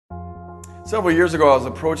Several years ago, I was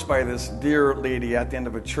approached by this dear lady at the end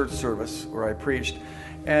of a church service where I preached,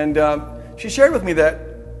 and she shared with me that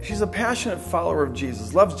she's a passionate follower of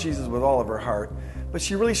Jesus, loves Jesus with all of her heart, but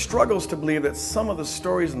she really struggles to believe that some of the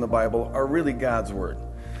stories in the Bible are really God's Word.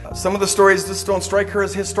 Some of the stories just don't strike her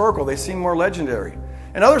as historical. They seem more legendary.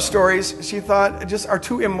 And other stories, she thought, just are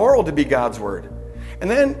too immoral to be God's Word.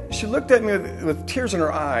 And then she looked at me with tears in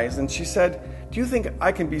her eyes, and she said, "Do you think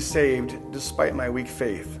I can be saved despite my weak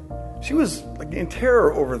faith?" She was like in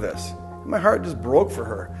terror over this. My heart just broke for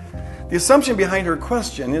her. The assumption behind her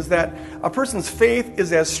question is that a person's faith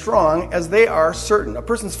is as strong as they are certain. A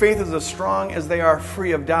person's faith is as strong as they are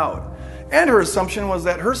free of doubt. And her assumption was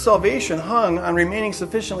that her salvation hung on remaining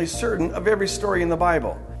sufficiently certain of every story in the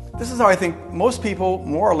Bible. This is how I think most people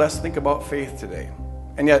more or less think about faith today.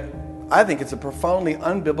 And yet, I think it's a profoundly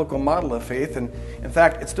unbiblical model of faith, and in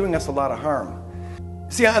fact, it's doing us a lot of harm.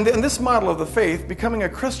 See, in this model of the faith, becoming a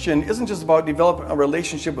Christian isn't just about developing a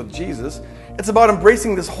relationship with Jesus. It's about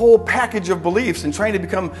embracing this whole package of beliefs and trying to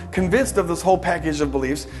become convinced of this whole package of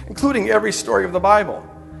beliefs, including every story of the Bible.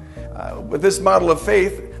 With this model of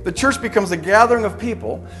faith, the church becomes a gathering of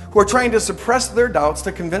people who are trying to suppress their doubts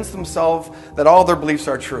to convince themselves that all their beliefs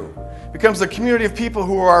are true. It becomes a community of people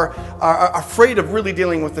who are afraid of really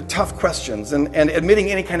dealing with the tough questions and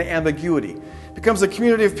admitting any kind of ambiguity. It becomes a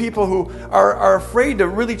community of people who are afraid to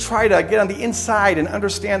really try to get on the inside and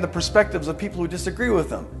understand the perspectives of people who disagree with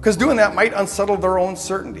them, because doing that might unsettle their own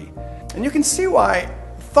certainty. And you can see why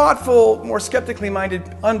thoughtful, more skeptically minded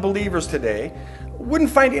unbelievers today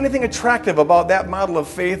wouldn't find anything attractive about that model of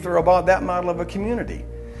faith or about that model of a community.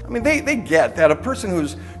 I mean, they get that a person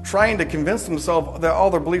who's trying to convince themselves that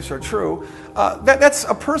all their beliefs are true, that's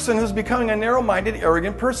a person who's becoming a narrow-minded,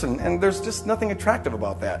 arrogant person, and there's just nothing attractive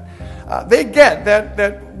about that. They get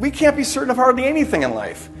that we can't be certain of hardly anything in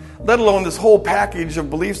life, let alone this whole package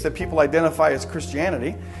of beliefs that people identify as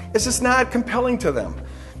Christianity. It's just not compelling to them.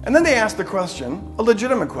 And then they ask the question, a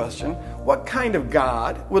legitimate question, what kind of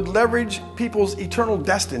God would leverage people's eternal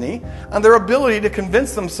destiny on their ability to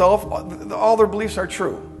convince themselves that all their beliefs are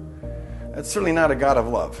true? It's certainly not a God of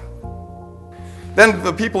love. Then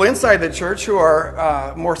the people inside the church who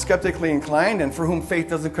are more skeptically inclined and for whom faith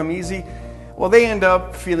doesn't come easy, well, they end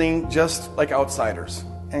up feeling just like outsiders.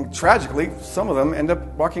 And tragically, some of them end up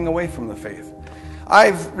walking away from the faith.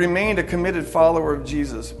 I've remained a committed follower of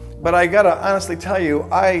Jesus, but I gotta honestly tell you,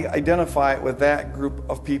 I identify with that group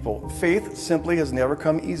of people. Faith simply has never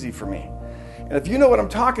come easy for me. And if you know what I'm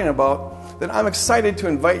talking about, then I'm excited to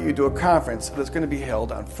invite you to a conference that's going to be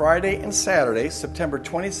held on Friday and Saturday, September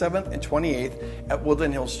 27th and 28th at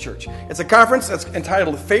Woodland Hills Church. It's a conference that's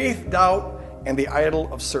entitled Faith, Doubt, and the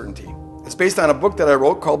Idol of Certainty. It's based on a book that I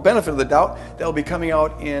wrote called Benefit of the Doubt that will be coming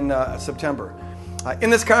out in September.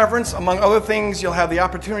 In this conference, among other things, you'll have the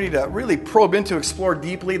opportunity to really probe into, explore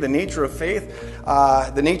deeply the nature of faith,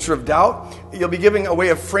 the nature of doubt. You'll be giving a way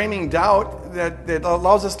of framing doubt that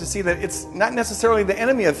allows us to see that it's not necessarily the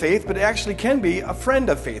enemy of faith, but it actually can be a friend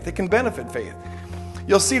of faith. It can benefit faith.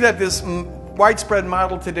 You'll see that this widespread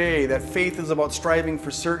model today, that faith is about striving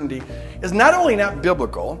for certainty, is not only not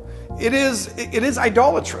biblical, it is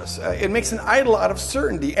idolatrous. It makes an idol out of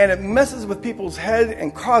certainty, and it messes with people's head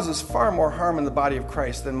and causes far more harm in the body of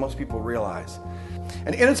Christ than most people realize.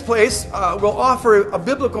 And in its place, we'll offer a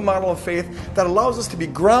biblical model of faith that allows us to be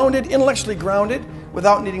grounded, intellectually grounded,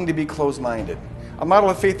 without needing to be closed-minded. A model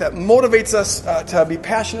of faith that motivates us to be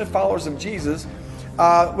passionate followers of Jesus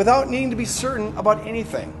without needing to be certain about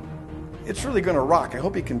anything. It's really going to rock. I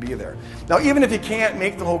hope you can be there. Now, even if you can't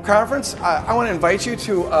make the whole conference, I want to invite you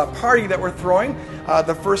to a party that we're throwing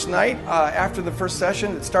the first night after the first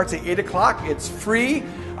session. It starts at 8 o'clock. It's free.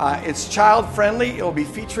 It's child-friendly. It will be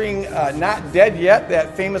featuring Not Dead Yet,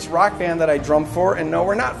 that famous rock band that I drum for. And no,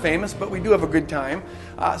 we're not famous, but we do have a good time.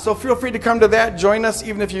 So feel free to come to that. Join us,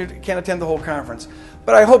 even if you can't attend the whole conference.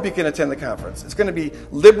 But I hope you can attend the conference. It's going to be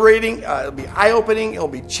liberating. It'll be eye-opening. It'll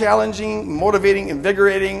be challenging, motivating,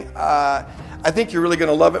 invigorating. I think you're really going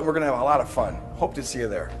to love it. We're going to have a lot of fun. Hope to see you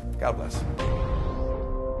there. God bless.